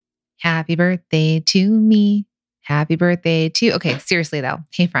Happy birthday to me. Happy birthday to... Okay, seriously though.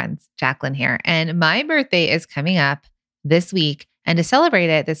 Hey friends, Jacqueline here. And my birthday is coming up this week. And to celebrate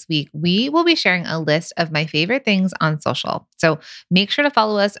it this week, we will be sharing a list of my favorite things on social. So make sure to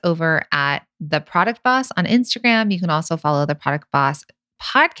follow us over at The Product Boss on Instagram. You can also follow The Product Boss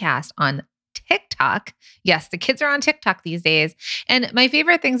podcast on TikTok. Yes, the kids are on TikTok these days. And my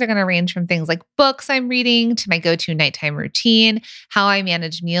favorite things are going to range from things like books I'm reading to my go-to nighttime routine, how I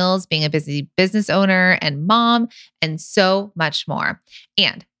manage meals, being a busy business owner and mom, and so much more.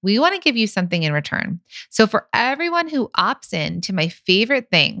 And we want to give you something in return. So for everyone who opts in to my favorite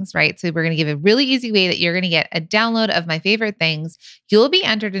things, right? So we're going to give a really easy way that you're going to get a download of my favorite things. You'll be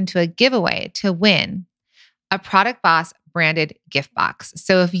entered into a giveaway to win a Product Boss branded gift box.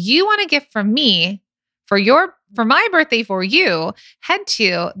 So if you want a gift from me for my birthday for you, head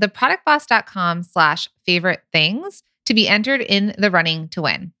to theproductboss.com/favorite things to be entered in the running to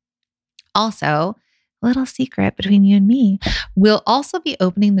win. Also, little secret between you and me, we'll also be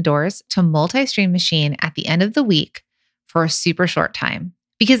opening the doors to Multi-Stream Machine at the end of the week for a super short time.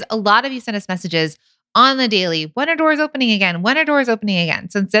 Because a lot of you send us messages on the daily, when are doors opening again? When are doors opening again?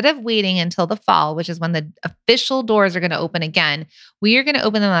 So instead of waiting until the fall, which is when the official doors are going to open again, we are going to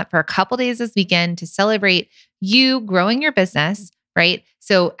open them up for a couple days this weekend to celebrate you growing your business, right?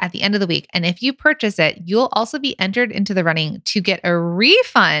 So at the end of the week, and if you purchase it, you'll also be entered into the running to get a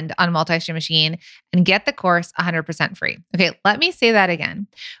refund on Multi-Stream Machine and get the course 100% free. Okay, let me say that again.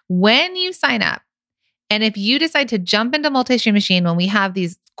 When you sign up, and if you decide to jump into Multi-Stream Machine when we have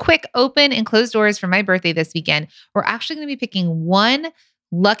these quick open and closed doors for my birthday this weekend, we're actually going to be picking one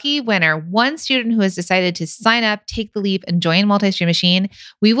lucky winner, one student who has decided to sign up, take the leap, and join Multi-Stream Machine.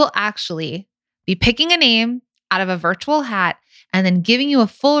 We will actually be picking a name out of a virtual hat and then giving you a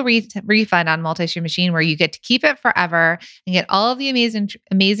full refund on Multi-Stream Machine where you get to keep it forever and get all of the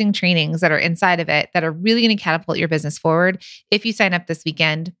amazing trainings that are inside of it that are really going to catapult your business forward. If you sign up this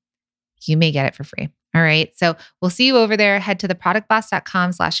weekend, you may get it for free. All right. So we'll see you over there. Head to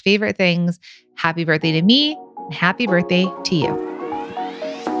theproductboss.com/favorite things. Happy birthday to me and happy birthday to you.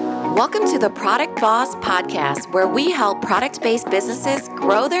 Welcome to the Product Boss podcast, where we help product-based businesses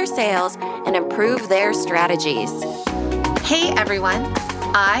grow their sales and improve their strategies. Hey, everyone.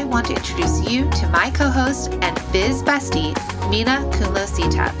 I want to introduce you to my co-host and biz bestie, Mina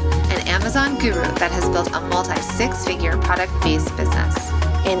Kunlo-Sitep, an Amazon guru that has built a multi-six-figure product-based business.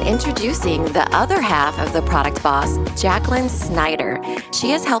 And introducing the other half of the Product Boss, Jacqueline Snyder. She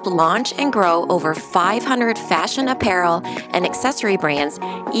has helped launch and grow over 500 fashion apparel and accessory brands,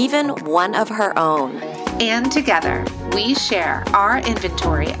 even one of her own. And together, we share our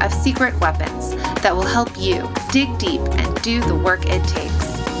inventory of secret weapons that will help you dig deep and do the work it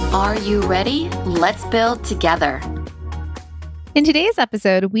takes. Are you ready? Let's build together. In today's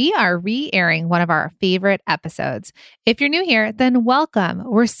episode, we are re-airing one of our favorite episodes. If you're new here, then welcome.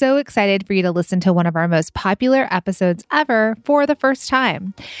 We're so excited for you to listen to one of our most popular episodes ever for the first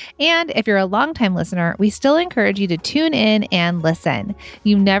time. And if you're a longtime listener, we still encourage you to tune in and listen.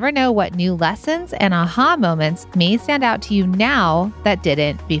 You never know what new lessons and aha moments may stand out to you now that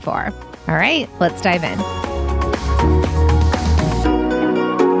didn't before. All right, let's dive in.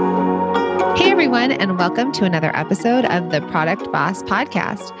 Hey everyone, and welcome to another episode of the Product Boss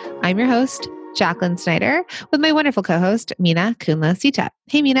podcast. I'm your host, Jacqueline Snyder, with my wonderful co-host, Mina Kunlo-Sitep.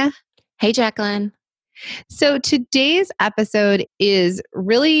 Hey, Mina. Hey, Jacqueline. So today's episode is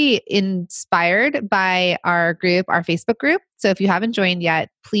really inspired by our group, our Facebook group. So if you haven't joined yet,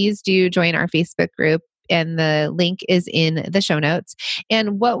 please do join our Facebook group. And the link is in the show notes.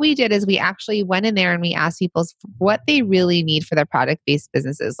 And what we did is we actually went in there and we asked people what they really need for their product-based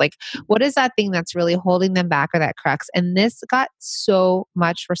businesses. Like, what is that thing that's really holding them back or that crux? And this got so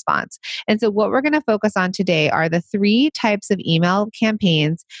much response. And so what we're going to focus on today are the 3 types of email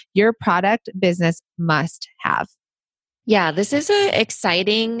campaigns your product business must have. Yeah, this is an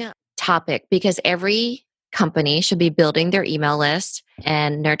exciting topic because every company should be building their email list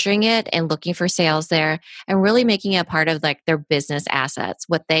and nurturing it and looking for sales there and really making it a part of like their business assets.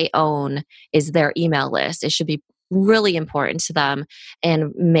 What they own is their email list. It should be really important to them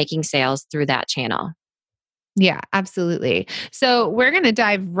and making sales through that channel. Yeah, absolutely. So we're going to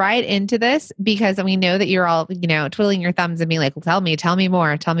dive right into this because we know that you're all, twiddling your thumbs and being like, well, tell me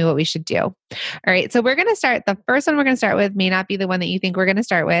more. Tell me what we should do. All right. So we're going to start. The first one we're going to start with may not be the one that you think we're going to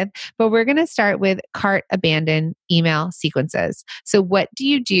start with, but we're going to start with cart abandoned email sequences. So what do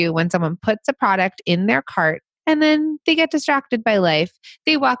you do when someone puts a product in their cart and then they get distracted by life?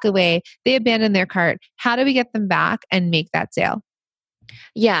 They walk away, they abandon their cart. How do we get them back and make that sale?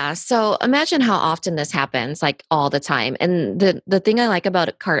 Yeah. So imagine how often this happens, like all the time. And the thing I like about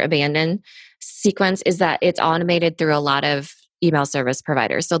a cart abandon sequence is that it's automated through a lot of email service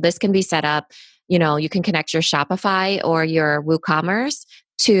providers. So this can be set up, you can connect your Shopify or your WooCommerce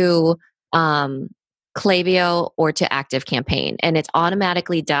to um, Klaviyo or to Active Campaign. And it's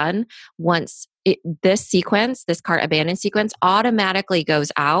automatically done once this cart abandon sequence automatically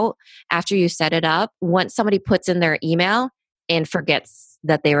goes out after you set it up. Once somebody puts in their email and forgets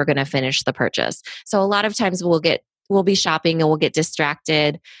that they were going to finish the purchase. So a lot of times we'll be shopping and we'll get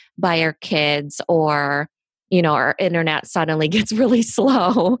distracted by our kids, or our internet suddenly gets really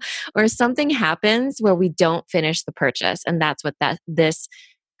slow, or something happens where we don't finish the purchase, and that's what this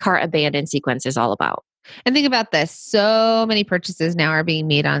cart abandon sequence is all about. And think about this. So many purchases now are being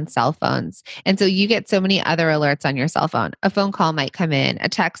made on cell phones. And so you get so many other alerts on your cell phone. A phone call might come in, a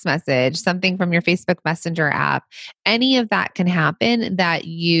text message, something from your Facebook Messenger app. Any of that can happen that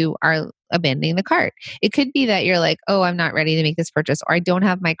you are abandoning the cart. It could be that you're like, oh, I'm not ready to make this purchase, or I don't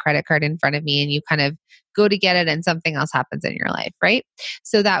have my credit card in front of me, and you kind of go to get it and something else happens in your life, right?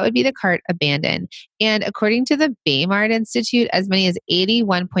 So that would be the cart abandon. And according to the Baymard Institute, as many as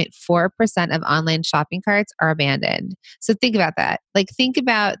 81.4% of online shopping carts are abandoned. So think about that. Like, think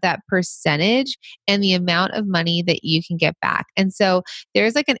about that percentage and the amount of money that you can get back. And so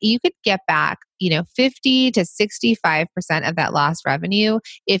there's you could get back, 50 to 65% of that lost revenue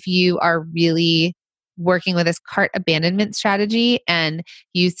if you are really working with this cart abandonment strategy and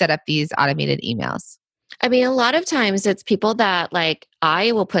you set up these automated emails. I mean, a lot of times it's people that, like,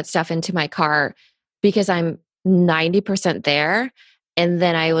 I will put stuff into my cart because I'm 90% there. And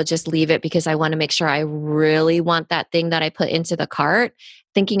then I will just leave it because I want to make sure I really want that thing that I put into the cart,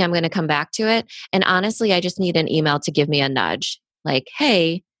 thinking I'm going to come back to it. And honestly, I just need an email to give me a nudge. Like,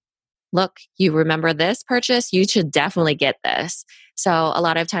 hey, look, you remember this purchase? You should definitely get this. So a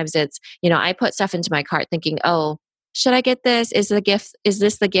lot of times it's, I put stuff into my cart thinking, oh, should I get this? Is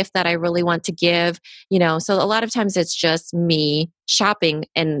this the gift that I really want to give? So a lot of times it's just me shopping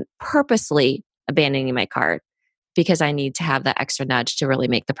and purposely abandoning my cart because I need to have that extra nudge to really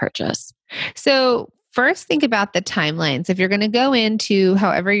make the purchase. So first, think about the timelines. If you're going to go into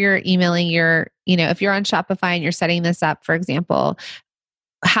however you're emailing if you're on Shopify and you're setting this up, for example,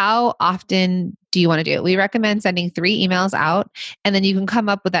 how often do you want to do it? We recommend sending 3 emails out, and then you can come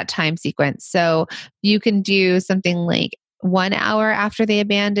up with that time sequence. So you can do something like 1 hour after they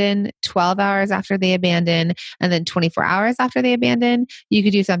abandon, 12 hours after they abandon, and then 24 hours after they abandon. You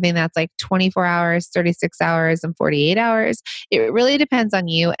could do something that's like 24 hours, 36 hours, and 48 hours. It really depends on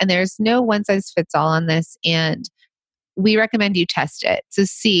you. And there's no one size fits all on this. And we recommend you test it. So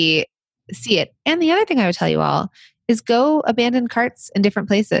see it. And the other thing I would tell you all is go abandon carts in different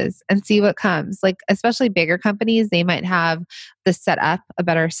places and see what comes. Like, especially bigger companies, they might have a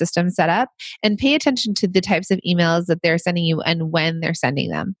better system set up, and pay attention to the types of emails that they're sending you and when they're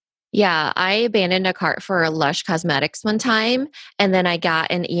sending them. Yeah, I abandoned a cart for Lush Cosmetics one time, and then I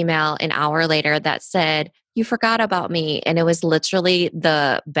got an email an hour later that said, "You forgot about me." And it was literally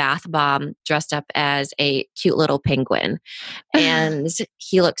the bath bomb dressed up as a cute little penguin. And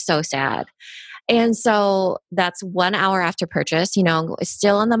he looked so sad. And so that's 1 hour after purchase, it's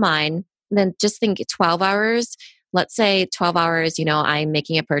still in the mind. Then just think 12 hours. Let's say 12 hours, I'm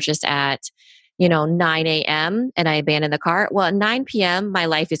making a purchase at, 9 a.m. and I abandon the cart. Well, at 9 p.m., my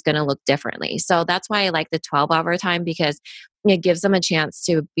life is going to look differently. So that's why I like the 12-hour time, because it gives them a chance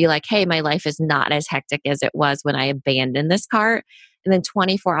to be like, hey, my life is not as hectic as it was when I abandoned this cart. And then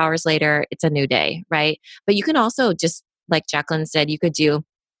 24 hours later, it's a new day, right? But you can also just, like Jacqueline said, you could do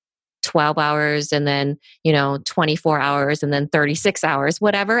 12 hours and then, 24 hours and then 36 hours,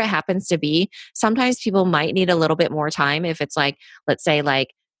 whatever it happens to be. Sometimes people might need a little bit more time if it's like, let's say, like,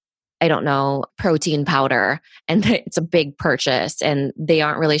 I don't know, protein powder, and it's a big purchase and they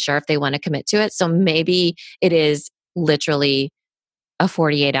aren't really sure if they want to commit to it. So maybe it is literally a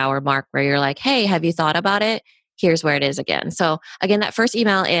 48-hour mark where you're like, hey, have you thought about it? Here's where it is again. So again, that first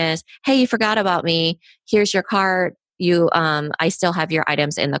email is, hey, you forgot about me. Here's your cart. I still have your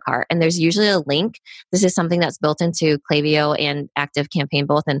items in the cart. And there's usually a link. This is something that's built into Klaviyo and Active Campaign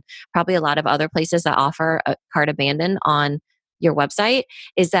both, and probably a lot of other places that offer a cart abandon on your website,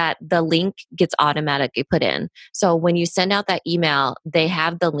 is that the link gets automatically put in. So when you send out that email, they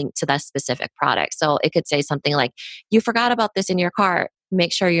have the link to that specific product. So it could say something like, you forgot about this in your cart.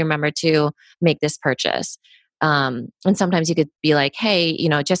 Make sure you remember to make this purchase. And sometimes you could be like, hey,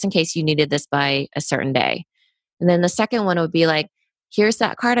 just in case you needed this by a certain day. And then the second one would be like, here's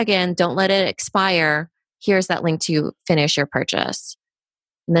that card again. Don't let it expire. Here's that link to finish your purchase.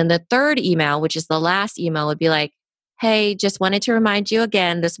 And then the third email, which is the last email, would be like, hey, just wanted to remind you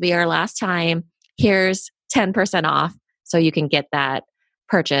again, this will be our last time. Here's 10% off so you can get that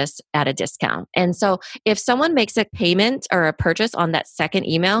purchase at a discount. And so if someone makes a payment or a purchase on that second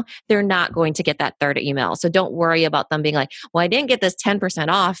email, they're not going to get that third email. So don't worry about them being like, well, I didn't get this 10%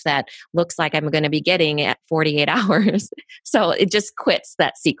 off that looks like I'm going to be getting at 48 hours. So it just quits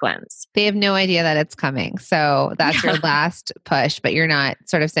that sequence. They have no idea that it's coming. So that's Yeah. your last push, but you're not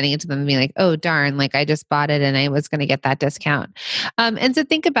sort of sending it to them and being like, oh, darn, like I just bought it and I was going to get that discount. And so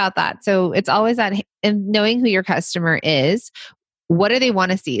think about that. So it's always that, and knowing who your customer is. What do they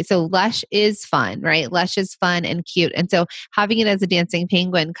want to see? So Lush is fun, right? Lush is fun and cute. And so having it as a dancing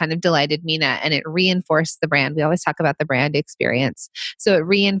penguin kind of delighted Mina, and it reinforced the brand. We always talk about the brand experience. So it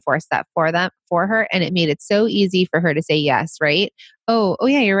reinforced that for her. And it made it so easy for her to say yes, right? Oh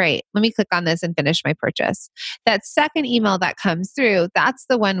yeah, you're right. Let me click on this and finish my purchase. That second email that comes through, that's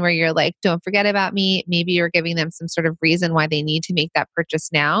the one where you're like, don't forget about me. Maybe you're giving them some sort of reason why they need to make that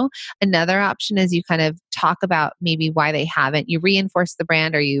purchase now. Another option is you kind of talk about maybe why they haven't. You reinforce the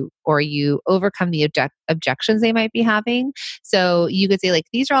brand, or you overcome the objections they might be having. So you could say like,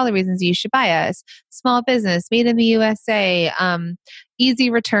 these are all the reasons you should buy us. Small business, made in the USA, easy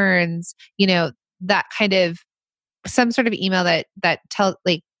returns, that kind of some sort of email that tell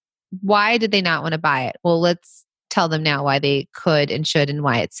like, why did they not want to buy it? Well, let's tell them now why they could and should and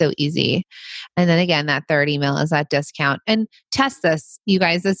why it's so easy. And then again, that third email is that discount. And test this, you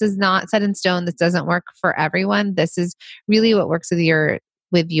guys. This is not set in stone. This doesn't work for everyone. This is really what works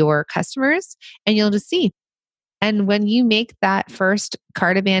with your customers, and you'll just see. And when you make that first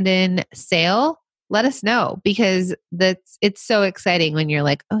cart abandon sale, let us know, because it's so exciting when you're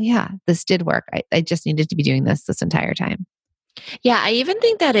like, oh yeah, this did work. I just needed to be doing this entire time. Yeah, I even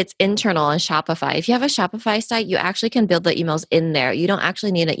think that it's internal on Shopify. If you have a Shopify site, you actually can build the emails in there. You don't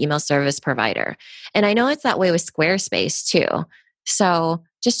actually need an email service provider. And I know it's that way with Squarespace too. So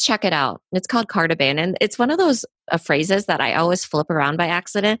just check it out. It's called cart abandon. It's one of those phrases that I always flip around by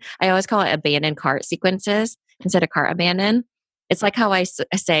accident. I always call it abandoned cart sequences instead of cart abandon. It's like how I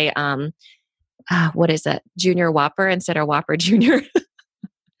say, what is it? Junior Whopper instead of Whopper Junior.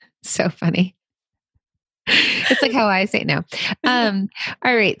 So funny. It's like how I say no.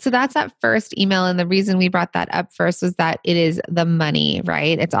 All right. So that's that first email. And the reason we brought that up first was that it is the money,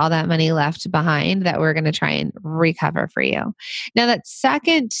 right? It's all that money left behind that we're going to try and recover for you. Now the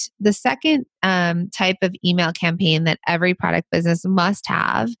second type of email campaign that every product business must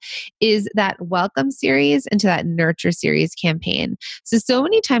have is that welcome series into that nurture series campaign. So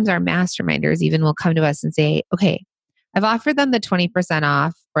many times our masterminders even will come to us and say, okay, I've offered them the 20%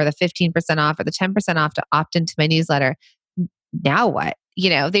 off or the 15% off or the 10% off to opt into my newsletter. Now what?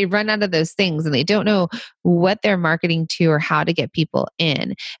 They run out of those things and they don't know what they're marketing to or how to get people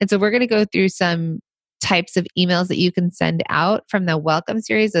in. And so we're going to go through some types of emails that you can send out from the welcome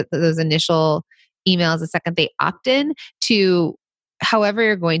series, those initial emails the second they opt in, to however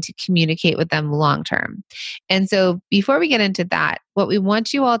you're going to communicate with them long term. And so before we get into that, what we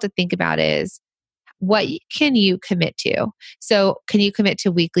want you all to think about is, what can you commit to? So can you commit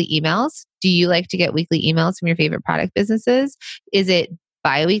to weekly emails? Do you like to get weekly emails from your favorite product businesses? Is it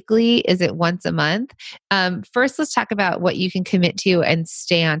bi-weekly? Is it once a month? First, let's talk about what you can commit to and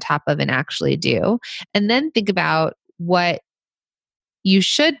stay on top of and actually do. And then think about what you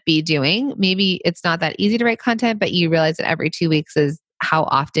should be doing. Maybe it's not that easy to write content, but you realize that every 2 weeks is how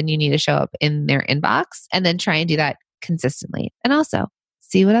often you need to show up in their inbox, and then try and do that consistently. And also,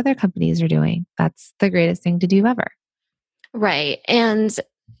 see what other companies are doing. That's the greatest thing to do ever. Right. And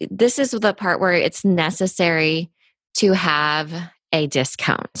this is the part where it's necessary to have a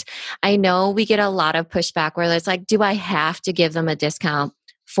discount. I know we get a lot of pushback where it's like, do I have to give them a discount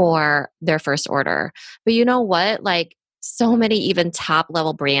for their first order? But you know what? Like, so many even top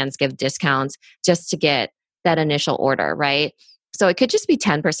level brands give discounts just to get that initial order, right? So it could just be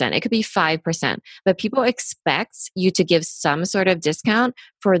 10%, it could be 5%, but people expect you to give some sort of discount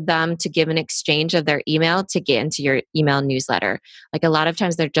for them to give an exchange of their email to get into your email newsletter. Like, a lot of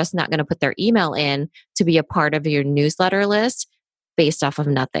times they're just not going to put their email in to be a part of your newsletter list based off of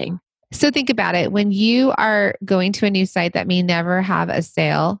nothing. So think about it. When you are going to a new site that may never have a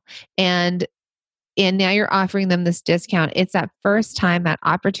sale, and now you're offering them this discount, it's that first time, that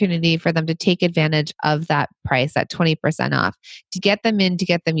opportunity for them to take advantage of that price, that 20% off, to get them in, to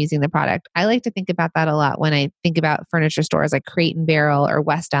get them using the product. I like to think about that a lot when I think about furniture stores like Crate and Barrel or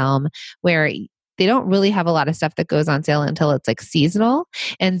West Elm, where they don't really have a lot of stuff that goes on sale until it's like seasonal.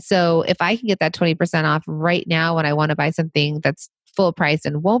 And so if I can get that 20% off right now when I want to buy something that's full price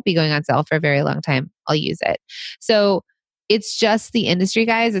and won't be going on sale for a very long time, I'll use it. So It's just the industry,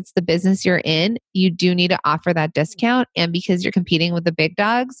 guys. It's the business you're in. You do need to offer that discount. And because you're competing with the big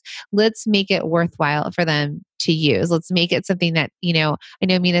dogs, let's make it worthwhile for them to use. Let's make it something that, I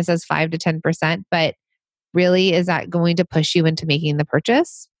know Mina says 5 to 10%, but really, is that going to push you into making the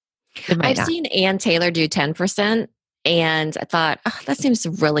purchase? It might I've not. seen Ann Taylor do 10%. And I thought, oh, that seems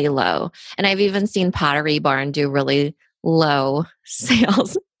really low. And I've even seen Pottery Barn do really low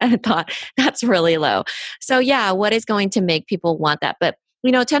sales. And I thought, that's really low. So, yeah, what is going to make people want that? But,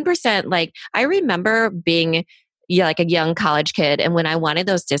 10%, like I remember being like a young college kid. And when I wanted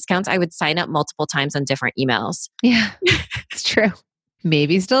those discounts, I would sign up multiple times on different emails. Yeah, it's true.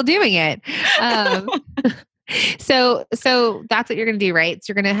 Maybe still doing it. Um, so that's what you're going to do, right?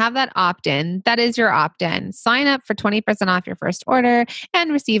 So you're going to have that opt-in. That is your opt-in. Sign up for 20% off your first order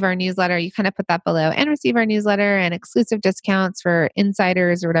and receive our newsletter. You kind of put that below, and receive our newsletter and exclusive discounts for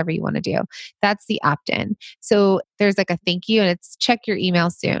insiders or whatever you want to do. That's the opt-in. So there's like a thank you, and it's check your email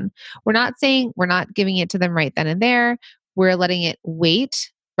soon. We're not saying we're not giving it to them right then and there. We're letting it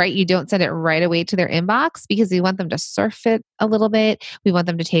wait. Right? You don't send it right away to their inbox because we want them to surf it a little bit. We want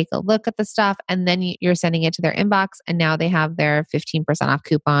them to take a look at the stuff, and then you're sending it to their inbox, and now they have their 15% off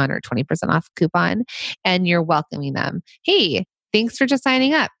coupon or 20% off coupon, and you're welcoming them. Hey, thanks for just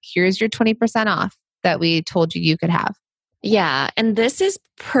signing up. Here's your 20% off that we told you could have. Yeah. And this is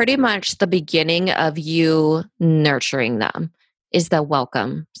pretty much the beginning of you nurturing them, is the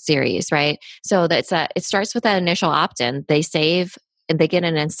welcome series, right? So it starts with that initial opt-in. They save and they get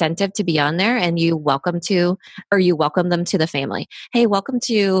an incentive to be on there, and you welcome them to the family. Hey, welcome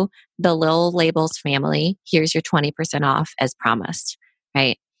to the Little Labels family. Here's your 20% off as promised,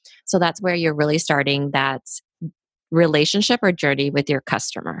 right? So that's where you're really starting that relationship or journey with your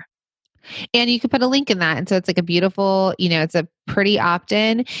customer. And you could put a link in that. And so it's like a beautiful, it's a pretty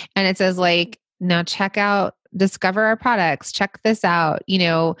opt-in, and it says like, now check out, discover our products, check this out.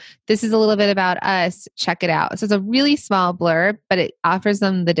 This is a little bit about us, check it out. So it's a really small blurb, but it offers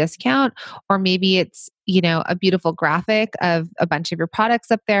them the discount, or maybe it's, a beautiful graphic of a bunch of your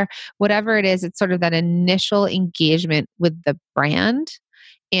products up there. Whatever it is, it's sort of that initial engagement with the brand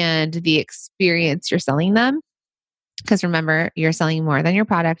and the experience you're selling them. Because remember, you're selling more than your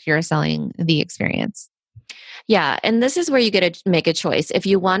product, you're selling the experience. Yeah. And this is where you get to make a choice. If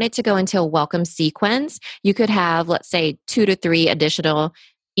you wanted to go into a welcome sequence, you could have, let's say, 2 to 3 additional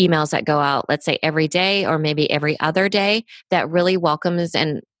emails that go out, let's say every day or maybe every other day, that really welcomes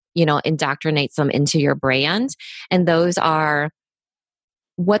and, indoctrinates them into your brand. And those are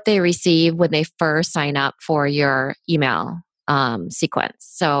what they receive when they first sign up for your email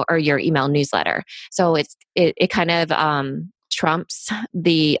sequence, or your email newsletter. So it kind of trumps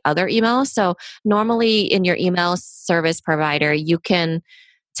the other emails. So normally in your email service provider, you can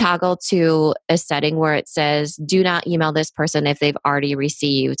toggle to a setting where it says, do not email this person if they've already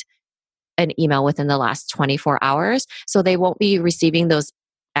received an email within the last 24 hours. So they won't be receiving those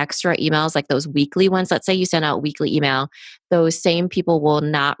extra emails, like those weekly ones. Let's say you send out weekly email, those same people will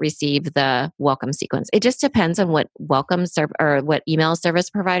not receive the welcome sequence. It just depends on what or what email service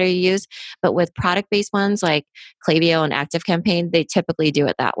provider you use. But with product-based ones like Klaviyo and ActiveCampaign, they typically do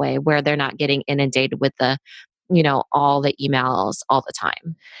it that way, where they're not getting inundated with the all the emails all the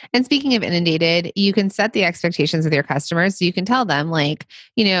time. And speaking of inundated, you can set the expectations with your customers. So you can tell them like,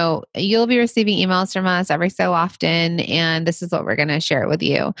 you'll be receiving emails from us every so often, and this is what we're going to share with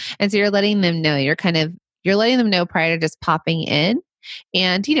you. And so you're letting them know, you're letting them know prior to just popping in.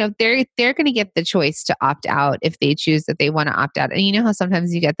 And, they're going to get the choice to opt out if they choose that they want to opt out. And you know how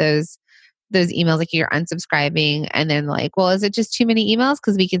sometimes you get those emails like you're unsubscribing, and then like, well, is it just too many emails?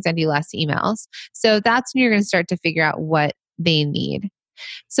 Because we can send you less emails. So that's when you're going to start to figure out what they need.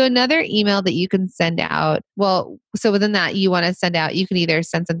 So another email that you can send out, so within that you want to send out, you can either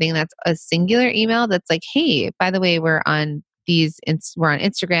send something that's a singular email that's like, hey, by the way, we're on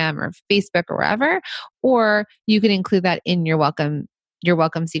Instagram or Facebook or wherever, or you can include that in your welcome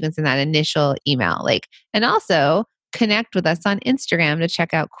sequence in that initial email. Like, and also connect with us on Instagram to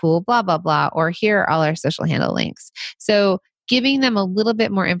check out cool blah, blah, blah, or here are all our social handle links. So giving them a little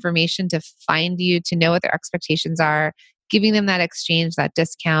bit more information to find you, to know what their expectations are, giving them that exchange, that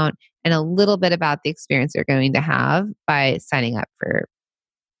discount, and a little bit about the experience they're going to have by signing up for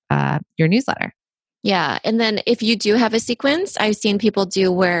your newsletter. Yeah. And then if you do have a sequence, I've seen people do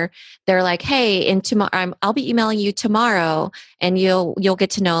where they're like, hey, I'll be emailing you tomorrow, and you'll get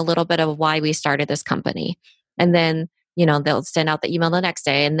to know a little bit of why we started this company. And then, they'll send out the email the next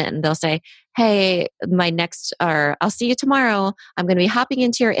day, and then they'll say, hey, I'll see you tomorrow. I'm going to be hopping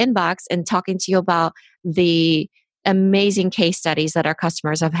into your inbox and talking to you about the amazing case studies that our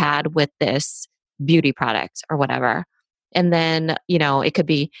customers have had with this beauty product or whatever. And then, it could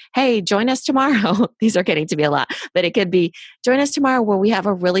be, hey, join us tomorrow. These are getting to be a lot, but it could be, join us tomorrow where we have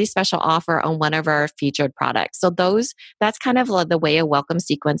a really special offer on one of our featured products. So that's kind of the way a welcome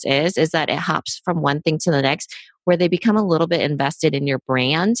sequence is that it hops from one thing to the next, where they become a little bit invested in your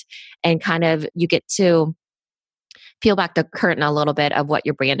brand, and kind of you get to peel back the curtain a little bit of what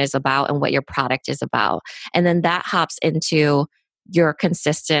your brand is about and what your product is about. And then that hops into your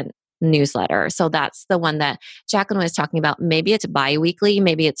consistent newsletter. So that's the one that Jacqueline was talking about. Maybe it's bi-weekly,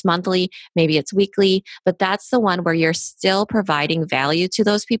 maybe it's monthly, maybe it's weekly, but that's the one where you're still providing value to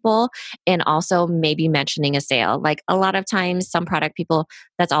those people and also maybe mentioning a sale. Like a lot of times, some product people,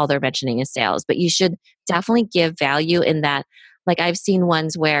 that's all they're mentioning is sales, but you should definitely give value in that. Like I've seen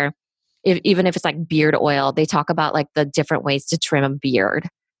ones where even if it's like beard oil, they talk about like the different ways to trim a beard.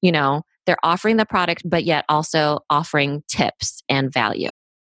 They're offering the product, but yet also offering tips and value.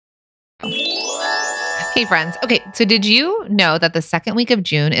 Hey, friends. Okay, so did you know that the second week of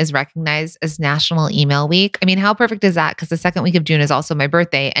June is recognized as National Email Week? I mean, how perfect is that? Because the second week of June is also my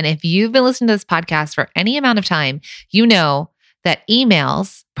birthday. And if you've been listening to this podcast for any amount of time, you know that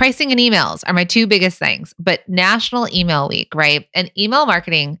emails, pricing and emails are my two biggest things. But National Email Week, right? And email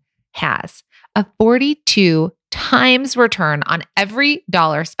marketing has a 42 times return on every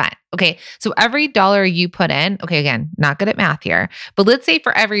dollar spent. Okay. So every dollar you put in, okay, again, not good at math here, but let's say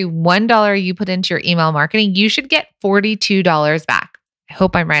for every $1 you put into your email marketing, you should get $42 back. I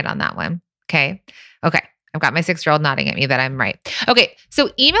hope I'm right on that one. Okay. Okay. I've got my 6-year-old nodding at me that I'm right. Okay.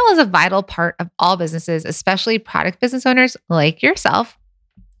 So email is a vital part of all businesses, especially product business owners like yourself.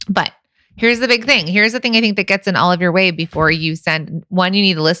 But here's the big thing. Here's the thing I think that gets in all of your way before you send. One, you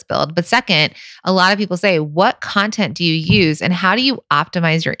need a list build. But second, a lot of people say, what content do you use and how do you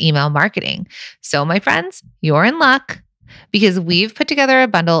optimize your email marketing? So my friends, you're in luck because we've put together a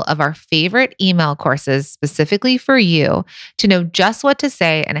bundle of our favorite email courses specifically for you to know just what to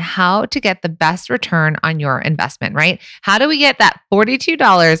say and how to get the best return on your investment, right? How do we get that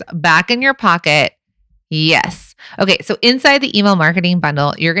 $42 back in your pocket? Yes. Okay. So inside the email marketing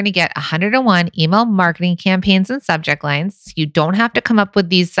bundle, you're going to get 101 email marketing campaigns and subject lines. You don't have to come up with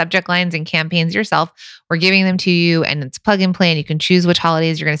these subject lines and campaigns yourself. We're giving them to you and it's plug and play and you can choose which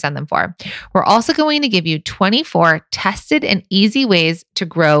holidays you're going to send them for. We're also going to give you 24 tested and easy ways to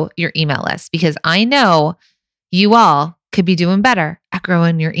grow your email list because I know you all could be doing better at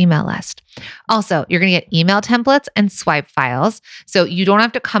growing your email list. Also, you're going to get email templates and swipe files. So you don't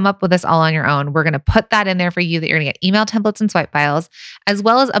have to come up with this all on your own. We're going to put that in there for you that you're going to get email templates and swipe files, as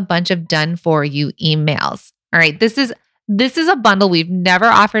well as a bunch of done for you emails. All right. This is a bundle we've never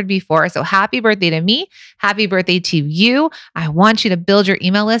offered before. So happy birthday to me. Happy birthday to you. I want you to build your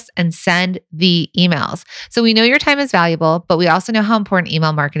email list and send the emails. So we know your time is valuable, but we also know how important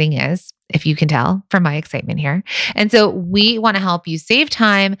email marketing is, if you can tell from my excitement here. And so we want to help you save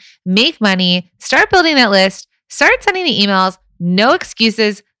time, make money, start building that list, start sending the emails, no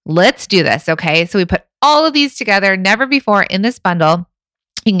excuses. Let's do this. Okay. So we put all of these together, never before in this bundle.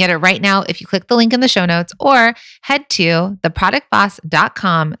 You can get it right now if you click the link in the show notes or head to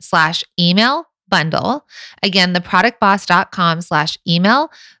theproductboss.com/email bundle. Again,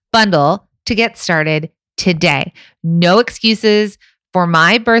 theproductboss.com/email bundle to get started today. No excuses. For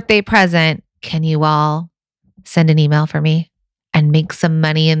my birthday present, can you all send an email for me and make some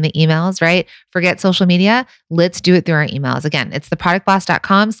money in the emails, right? Forget social media. Let's do it through our emails. Again, it's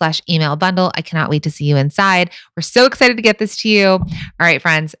theproductboss.com/email bundle. I cannot wait to see you inside. We're so excited to get this to you. All right,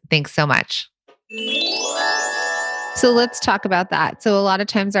 friends, thanks so much. So let's talk about that. So a lot of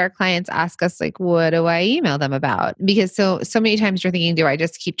times our clients ask us like, what do I email them about? Because so many times you're thinking, do I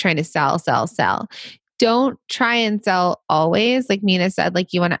just keep trying to sell? Don't try and sell always. Like Mina said,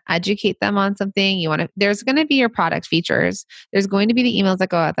 like you want to educate them on something. There's going to be your product features. There's going to be the emails that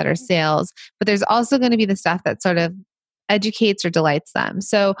go out that are sales, but there's also going to be the stuff that sort of educates or delights them.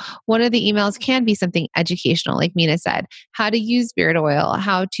 So one of the emails can be something educational, like Mina said, how to use beard oil,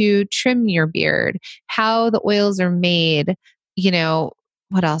 how to trim your beard, how the oils are made,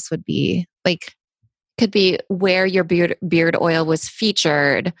 what else would be like, could be where your beard oil was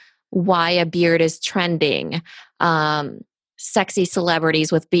featured, why a beard is trending, sexy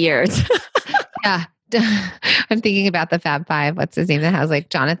celebrities with beards. Yeah. I'm thinking about the Fab Five. What's his name that has like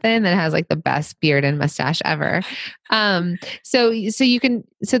Jonathan that has like the best beard and mustache ever. So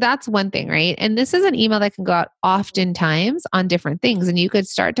that's one thing, right? And this is an email that can go out oftentimes on different things. And you could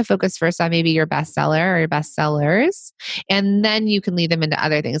start to focus first on maybe your bestseller or your bestsellers. And then you can lead them into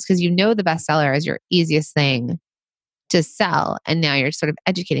other things because the bestseller is your easiest thing to sell. And now you're sort of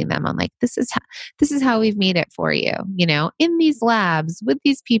educating them on like, this is how we've made it for you, in these labs with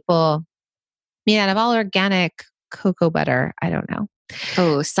these people made out of all organic cocoa butter. I don't know.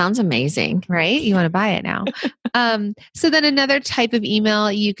 Oh, sounds amazing. Right? You want to buy it now. So then another type of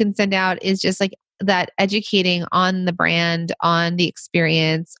email you can send out is just like that educating on the brand, on the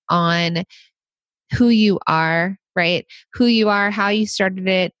experience, on who you are, right? Who you are, how you started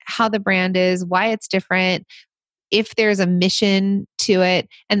it, how the brand is, why it's different, if there's a mission to it.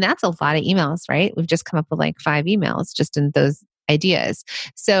 And that's a lot of emails, right? We've just come up with like 5 emails just in those ideas.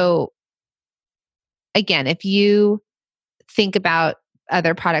 So again, if you think about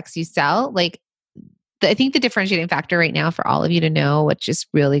other products you sell, like I think the differentiating factor right now for all of you to know, which is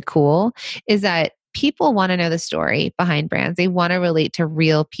really cool, is that people want to know the story behind brands. They want to relate to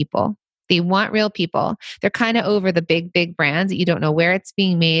real people. They want real people. They're kind of over the big, big brands that you don't know where it's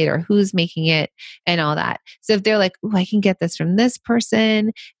being made or who's making it and all that. So if they're like, oh, I can get this from this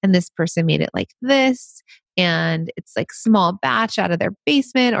person and this person made it like this, and it's like small batch out of their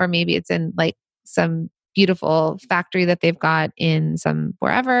basement, or maybe it's in like some beautiful factory that they've got in some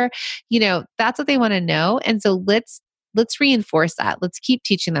wherever, that's what they want to know. And so let's reinforce that. Let's keep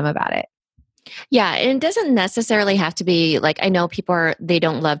teaching them about it. Yeah, and it doesn't necessarily have to be like, I know they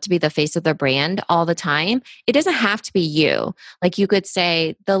don't love to be the face of their brand all the time. It doesn't have to be you. Like you could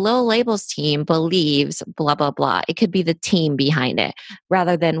say, the Little Labels team believes blah, blah, blah. It could be the team behind it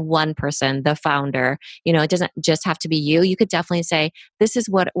rather than one person, the founder. It doesn't just have to be you. You could definitely say, this is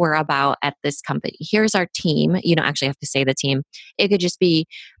what we're about at this company. Here's our team. You don't actually have to say the team. It could just be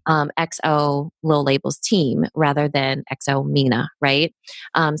XO Little Labels team rather than XO Mina, right?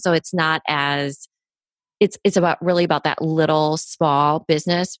 So it's not as it's about that little small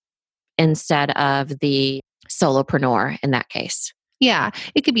business instead of the solopreneur in that case. Yeah,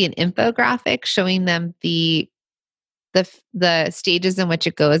 it could be an infographic showing them the stages in which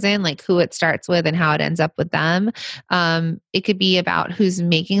it goes in, like who it starts with and how it ends up with them. It could be about who's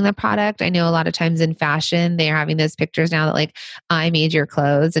making the product. I know a lot of times in fashion, they are having those pictures now that like, I made your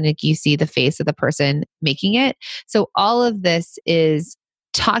clothes, and like you see the face of the person making it. So all of this is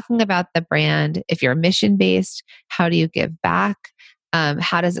talking about the brand. If you're mission based, how do you give back?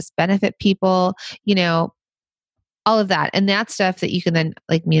 How does this benefit people? All of that. And that's stuff that you can then,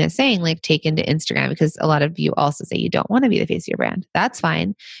 like Mina's saying, like take into Instagram, because a lot of you also say you don't want to be the face of your brand. That's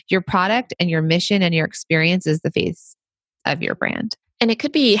fine. Your product and your mission and your experience is the face of your brand. And it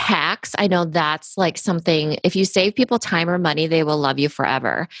could be hacks. I know that's like something, if you save people time or money, they will love you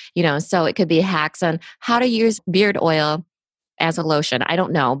forever. So it could be hacks on how to use beard oil as a lotion. I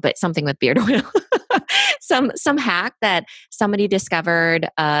don't know, but something with beard oil. some hack that somebody discovered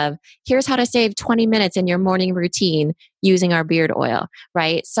of here's how to save 20 minutes in your morning routine using our beard oil,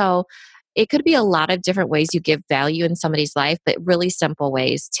 right? So it could be a lot of different ways you give value in somebody's life, but really simple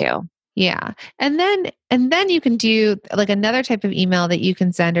ways too. Yeah. And then you can do like another type of email that you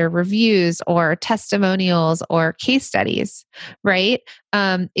can send, or reviews or testimonials or case studies, right?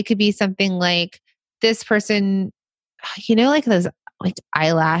 It could be something like this person, like those like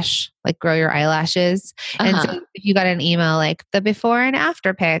eyelash, like grow your eyelashes. And so if you got an email like the before and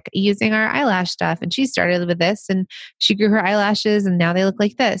after pic using our eyelash stuff, and she started with this and she grew her eyelashes and now they look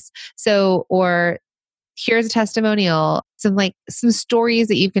like this. So, or here's a testimonial, some stories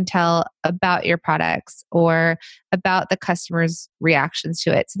that you can tell about your products or about the customers' reactions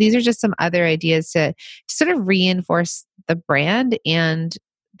to it. So these are just some other ideas to sort of reinforce the brand and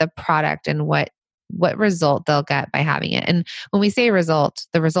the product and what result they'll get by having it. And when we say result,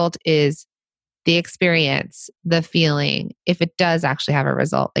 the result is the experience, the feeling, if it does actually have a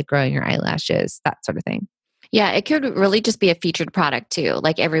result, like growing your eyelashes, that sort of thing. Yeah, it could really just be a featured product too.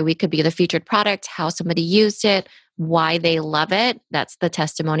 Like every week could be the featured product, how somebody used it, why they love it. That's the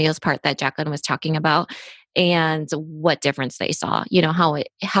testimonials part that Jacqueline was talking about, and what difference they saw,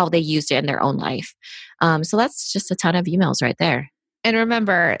 how they used it in their own life. So that's just a ton of emails right there. And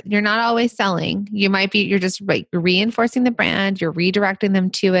remember, you're not always selling. You're just like reinforcing the brand, you're redirecting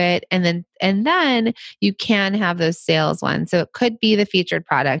them to it. And then you can have those sales ones. So it could be the featured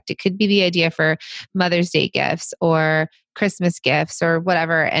product. It could be the idea for Mother's Day gifts or Christmas gifts or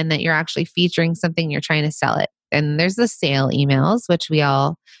whatever. And that you're actually featuring something, you're trying to sell it. And there's the sale emails, which we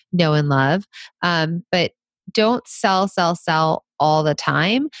all know and love. But don't sell all the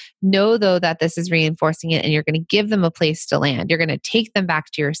time. Know though that this is reinforcing it, and you're going to give them a place to land. You're going to take them back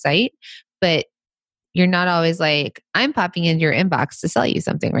to your site, but you're not always like, I'm popping into your inbox to sell you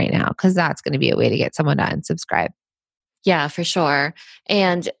something right now, because that's going to be a way to get someone to unsubscribe. Yeah, for sure.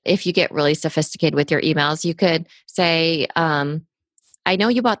 And if you get really sophisticated with your emails, you could say, I know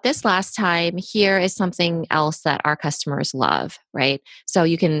you bought this last time. Here is something else that our customers love, right? So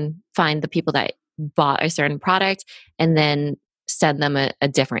you can find the people that bought a certain product and then send them a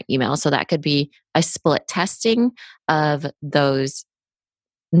different email. So that could be a split testing of those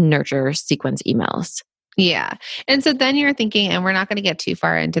nurture sequence emails. Yeah. And so then you're thinking, and we're not going to get too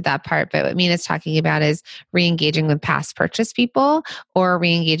far into that part, but what Mina's talking about is re-engaging with past purchase people or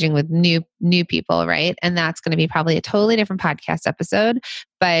re-engaging with new people, right? And that's going to be probably a totally different podcast episode,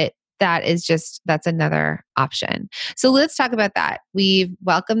 but that's another option. So let's talk about that. We've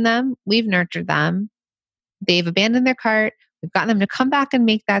welcomed them, we've nurtured them, they've abandoned their cart. We've gotten them to come back and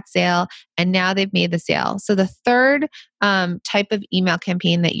make that sale, and now they've made the sale. So the third type of email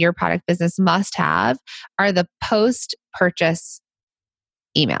campaign that your product business must have are the post-purchase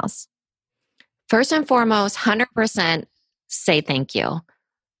emails. First and foremost, 100% say thank you.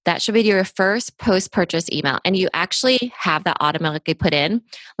 That should be your first post-purchase email. And you actually have that automatically put in.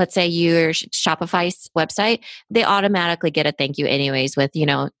 Let's say your Shopify website, they automatically get a thank you anyways with,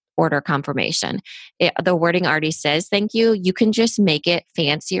 order confirmation. The wording already says thank you. You can just make it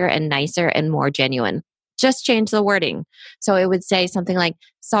fancier and nicer and more genuine. Just change the wording. So it would say something like,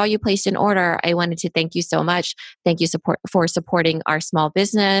 saw you placed an order. I wanted to thank you so much. Thank you for supporting our small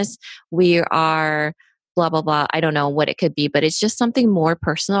business. We are blah, blah, blah. I don't know what it could be, but it's just something more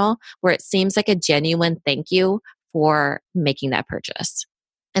personal where it seems like a genuine thank you for making that purchase.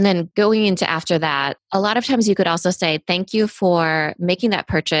 And then going into after that, a lot of times you could also say, thank you for making that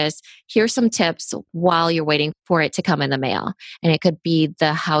purchase. Here's some tips while you're waiting for it to come in the mail. And it could be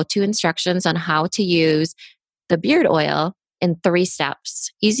the how-to instructions on how to use the beard oil in 3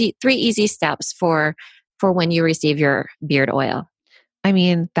 steps. 3 easy steps for when you receive your beard oil. I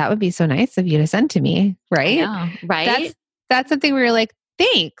mean, that would be so nice of you to send to me, right? I know, right? That's something where you're like,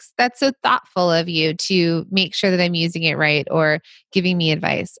 thanks. That's so thoughtful of you to make sure that I'm using it right or giving me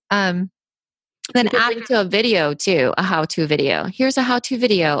advice. Then you could link to a video too, a how-to video. Here's a how-to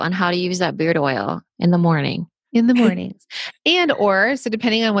video on how to use that beard oil in the morning. In the mornings. So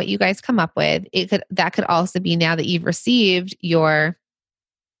depending on what you guys come up with, that could also be now that you've received your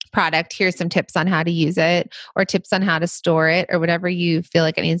product, here's some tips on how to use it or tips on how to store it or whatever you feel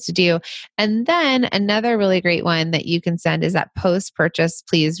like it needs to do. And then another really great one that you can send is that post-purchase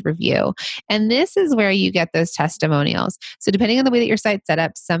please review. And this is where you get those testimonials. So depending on the way that your site's set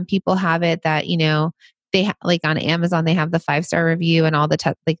up, some people have it that, like on Amazon, they have the 5-star review and all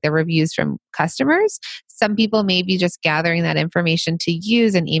the the reviews from customers. Some people may be just gathering that information to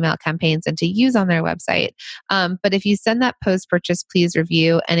use in email campaigns and to use on their website. But if you send that post-purchase please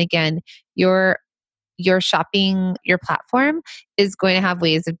review, and again, your platform is going to have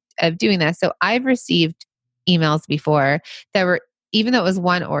ways of doing this. So I've received emails before that were, even though it was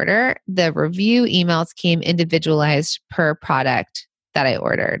one order, the review emails came individualized per product that I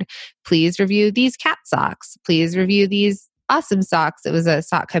ordered. Please review these cat socks. Please review these awesome socks. It was a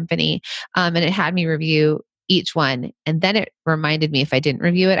sock company. And it had me review each one. And then it reminded me if I didn't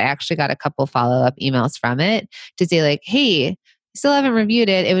review it, I actually got a couple follow-up emails from it to say like, hey, still haven't reviewed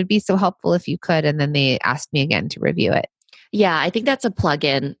it. It would be so helpful if you could. And then they asked me again to review it. Yeah, I think that's a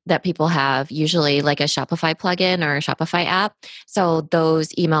plugin that people have, usually like a Shopify plugin or a Shopify app. So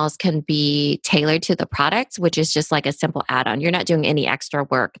those emails can be tailored to the product, which is just like a simple add-on. You're not doing any extra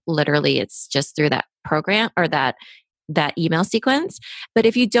work. Literally, it's just through that program or that email sequence. But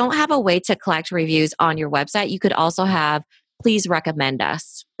if you don't have a way to collect reviews on your website, you could also have please recommend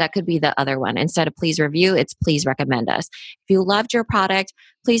us. That could be the other one. Instead of please review, it's please recommend us. If you loved your product,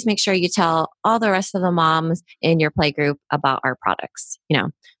 please make sure you tell all the rest of the moms in your playgroup about our products.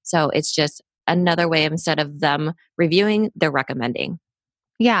 So it's just another way, instead of them reviewing, they're recommending.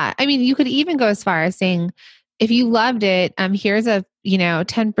 Yeah. I mean, you could even go as far as saying, if you loved it, here's a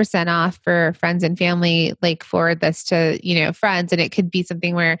 10% off for friends and family, like forward this to friends. And it could be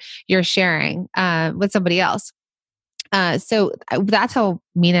something where you're sharing with somebody else. So that's how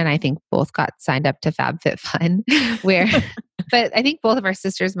Mina and I think both got signed up to FabFitFun, but I think both of our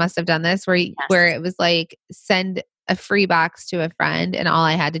sisters must have done this where it was like send a free box to a friend and all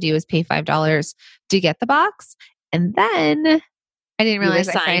I had to do was pay $5 to get the box. And then I didn't realize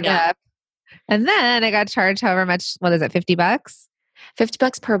I signed up. And then I got charged however much, what is it, $50?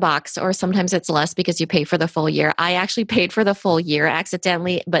 $50 per box, or sometimes it's less because you pay for the full year. I actually paid for the full year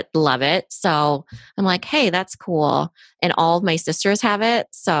accidentally, but love it. So I'm like, hey, that's cool. And all of my sisters have it.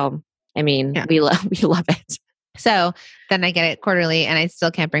 So, I mean, we love it. So then I get it quarterly and I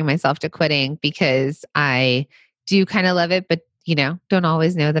still can't bring myself to quitting because I do kind of love it, but don't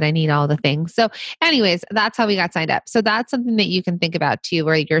always know that I need all the things. So anyways, that's how we got signed up. So that's something that you can think about too,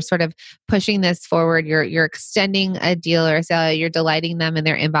 where you're sort of pushing this forward. You're extending a deal or a sale. You're delighting them in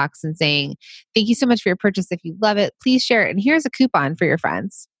their inbox and saying, thank you so much for your purchase. If you love it, please share it. And here's a coupon for your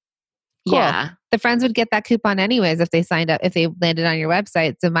friends. Cool. Yeah. The friends would get that coupon anyways if they signed up, if they landed on your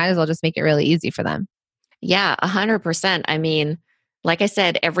website. So might as well just make it really easy for them. Yeah, 100%. I mean, like I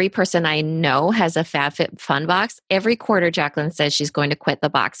said, every person I know has a FabFitFun box. Every quarter, Jacqueline says she's going to quit the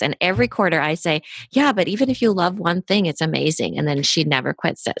box. And every quarter I say, yeah, but even if you love one thing, it's amazing. And then she never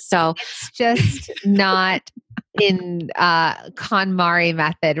quits it. So It's just not in KonMari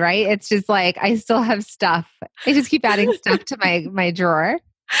method, right? It's just like I still have stuff. I just keep adding stuff to my drawer.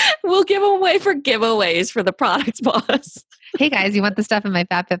 we'll give away for giveaways for the product boss. Hey guys, you want the stuff in my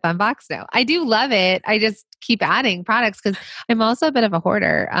FabFitFun box? No, I do love it. I just keep adding products because I'm also a bit of a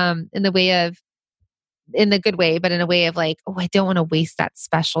hoarder in the good way, but in a way of like, oh, I don't want to waste that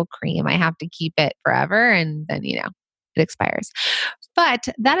special cream. I have to keep it forever. And then, it expires. But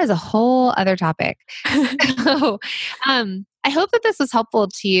that is a whole other topic. So, I hope that this was helpful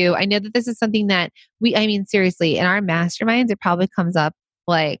to you. I know that this is something that seriously, in our masterminds, it probably comes up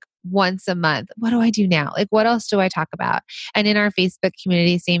like once a month. What do I do now? Like, what else do I talk about? And in our Facebook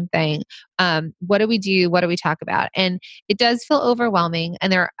community, same thing. What do we do? What do we talk about? And it does feel overwhelming.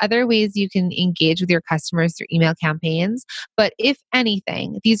 And there are other ways you can engage with your customers through email campaigns. But if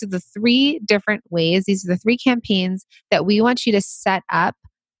anything, these are the three different ways, these are the three campaigns that we want you to set up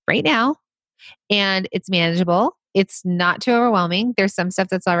right now. And it's manageable. It's not too overwhelming. There's some stuff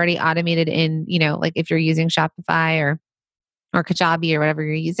that's already automated in, like if you're using Shopify or Kajabi or whatever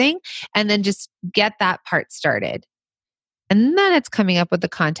you're using, and then just get that part started. And then it's coming up with the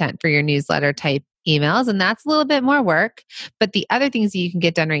content for your newsletter type emails. And that's a little bit more work. But the other things that you can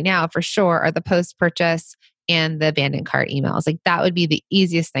get done right now for sure are the post purchase and the abandoned cart emails. Like that would be the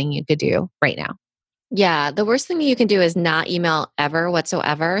easiest thing you could do right now. Yeah, the worst thing you can do is not email ever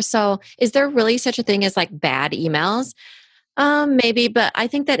whatsoever. So, is there really such a thing as like bad emails? Maybe, but I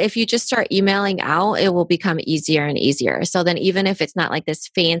think that if you just start emailing out, it will become easier and easier. So then, even if it's not like this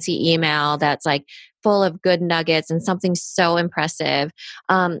fancy email that's like full of good nuggets and something so impressive,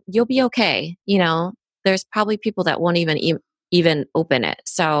 you'll be okay. There's probably people that won't even open it.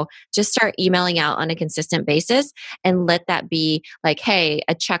 So just start emailing out on a consistent basis and let that be like, hey,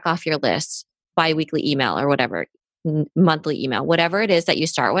 a check off your list, biweekly email or whatever, monthly email, whatever it is that you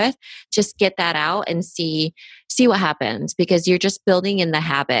start with, just get that out and see what happens, because you're just building in the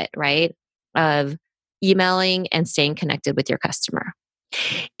habit, right, of emailing and staying connected with your customer.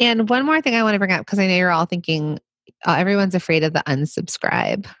 And one more thing I want to bring up, because I know you're all thinking everyone's afraid of the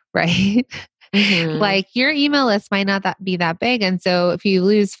unsubscribe, right? Mm-hmm. Like your email list might not be that big. And so if you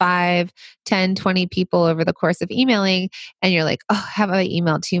lose 5, 10, 20 people over the course of emailing and you're like, oh, have I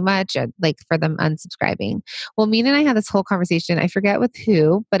emailed too much? Like for them unsubscribing. Well, Mina and I had this whole conversation. I forget with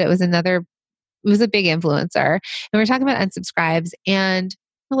who, but it was a big influencer. And we were talking about unsubscribes and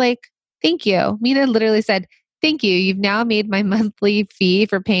we're like, thank you. Mina literally said, thank you. You've now made my monthly fee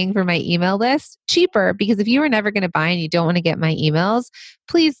for paying for my email list cheaper, because if you were never going to buy and you don't want to get my emails,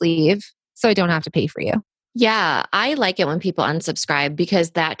 please leave so I don't have to pay for you. Yeah, I like it when people unsubscribe,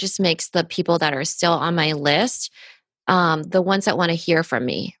 because that just makes the people that are still on my list the ones that want to hear from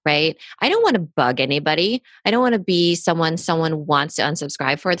me, right? I don't want to bug anybody. I don't want to be someone wants to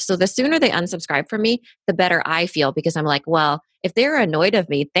unsubscribe for. So the sooner they unsubscribe from me, the better I feel, because I'm like, well, if they're annoyed of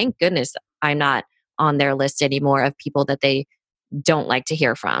me, thank goodness I'm not on their list anymore of people that they don't like to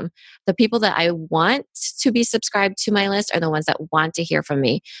hear from. The people that I want to be subscribed to my list are the ones that want to hear from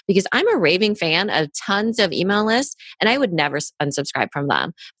me, because I'm a raving fan of tons of email lists and I would never unsubscribe from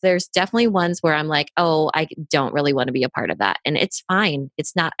them. There's definitely ones where I'm like, oh, I don't really want to be a part of that. And it's fine.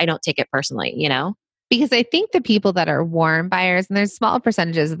 It's not, I don't take it personally. Because I think the people that are warm buyers, and there's small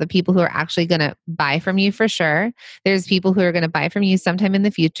percentages of the people who are actually going to buy from you for sure. There's people who are going to buy from you sometime in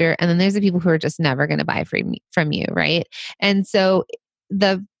the future. And then there's the people who are just never going to buy from you, right? And so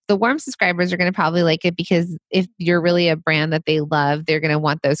the warm subscribers are going to probably like it, because if you're really a brand that they love, they're going to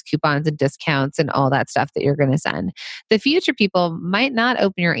want those coupons and discounts and all that stuff that you're going to send. The future people might not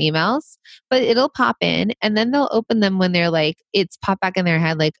open your emails, but it'll pop in, and then they'll open them when they're like, it's pop back in their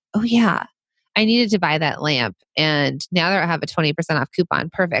head like, oh yeah, I needed to buy that lamp, and now that I have a 20% off coupon,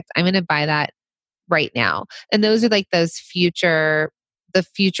 perfect. I'm going to buy that right now. And those are like the future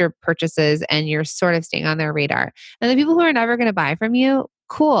purchases, and you're sort of staying on their radar. And the people who are never going to buy from you,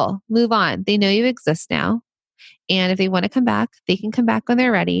 cool, move on. They know you exist now. And if they want to come back, they can come back when they're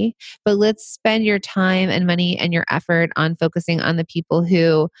ready. But let's spend your time and money and your effort on focusing on the people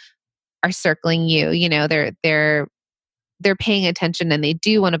who are circling you. They're paying attention and they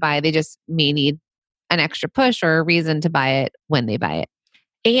do want to buy. They just may need an extra push or a reason to buy it when they buy it.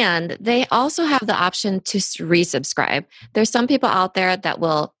 And they also have the option to resubscribe. There's some people out there that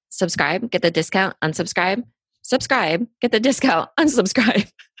will subscribe, get the discount, unsubscribe, subscribe, get the discount,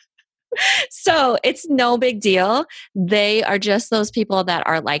 unsubscribe. So it's no big deal. They are just those people that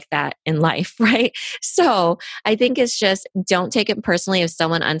are like that in life, right? So I think it's just don't take it personally if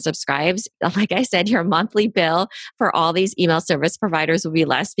someone unsubscribes. Like I said, your monthly bill for all these email service providers will be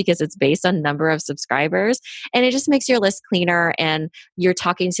less because it's based on number of subscribers. And it just makes your list cleaner and you're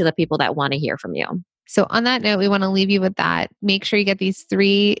talking to the people that want to hear from you. So, on that note, we want to leave you with that. Make sure you get these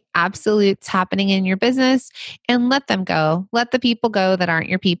 3 absolutes happening in your business and let them go. Let the people go that aren't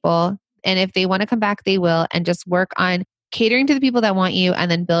your people. And if they want to come back, they will. And just work on catering to the people that want you and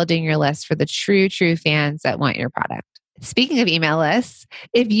then building your list for the true fans that want your product. Speaking of email lists,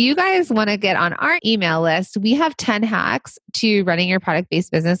 if you guys want to get on our email list, we have 10 hacks to running your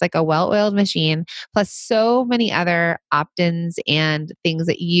product-based business like a well-oiled machine, plus so many other opt-ins and things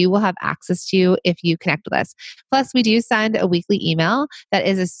that you will have access to if you connect with us. Plus, we do send a weekly email that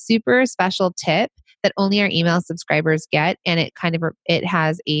is a super special tip that only our email subscribers get. And it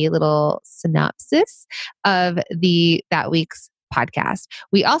has a little synopsis of that week's podcast.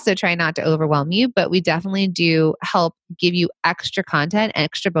 We also try not to overwhelm you, but we definitely do help give you extra content,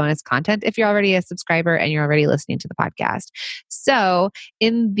 extra bonus content if you're already a subscriber and you're already listening to the podcast. So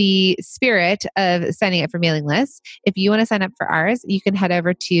in the spirit of signing up for mailing lists, if you want to sign up for ours, you can head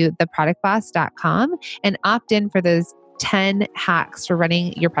over to theproductboss.com and opt in for those 10 hacks for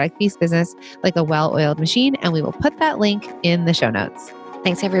running your product-based business like a well-oiled machine. And we will put that link in the show notes.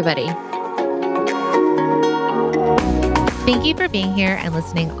 Thanks, everybody. Thank you for being here and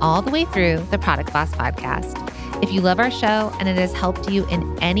listening all the way through the Product Boss podcast. If you love our show and it has helped you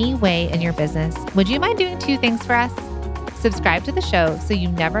in any way in your business, would you mind doing 2 things for us? Subscribe to the show so you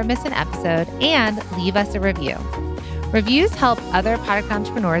never miss an episode and leave us a review. Reviews help other product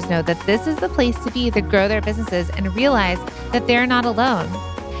entrepreneurs know that this is the place to be to grow their businesses and realize that they're not alone.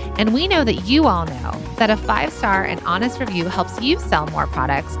 And we know that you all know that a 5-star and honest review helps you sell more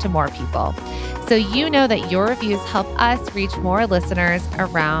products to more people. So you know that your reviews help us reach more listeners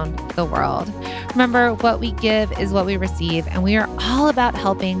around the world. Remember, what we give is what we receive, and we are all about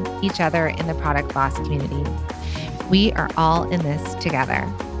helping each other in the Product Boss community. We are all in this together.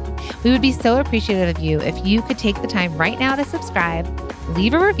 We would be so appreciative of you if you could take the time right now to subscribe,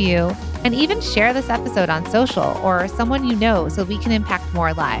 leave a review, and even share this episode on social or someone you know so we can impact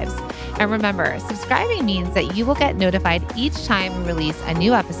more lives. And remember, subscribing means that you will get notified each time we release a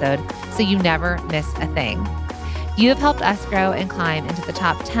new episode so you never miss a thing. You have helped us grow and climb into the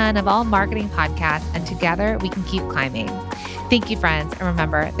top 10 of all marketing podcasts, and together we can keep climbing. Thank you, friends. And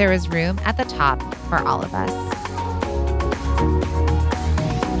remember, there is room at the top for all of us.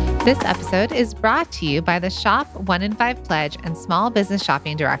 This episode is brought to you by the Shop 1 in 5 Pledge and Small Business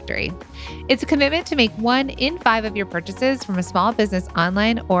Shopping Directory. It's a commitment to make 1 in 5 of your purchases from a small business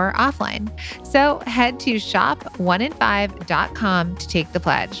online or offline. So head to shop1in5.com to take the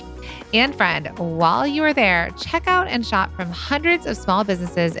pledge. And friend, while you are there, check out and shop from hundreds of small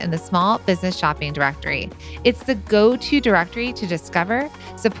businesses in the Small Business Shopping Directory. It's the go-to directory to discover,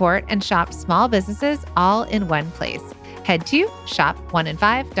 support, and shop small businesses all in one place. Head to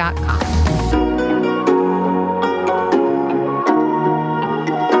shop1in5.com.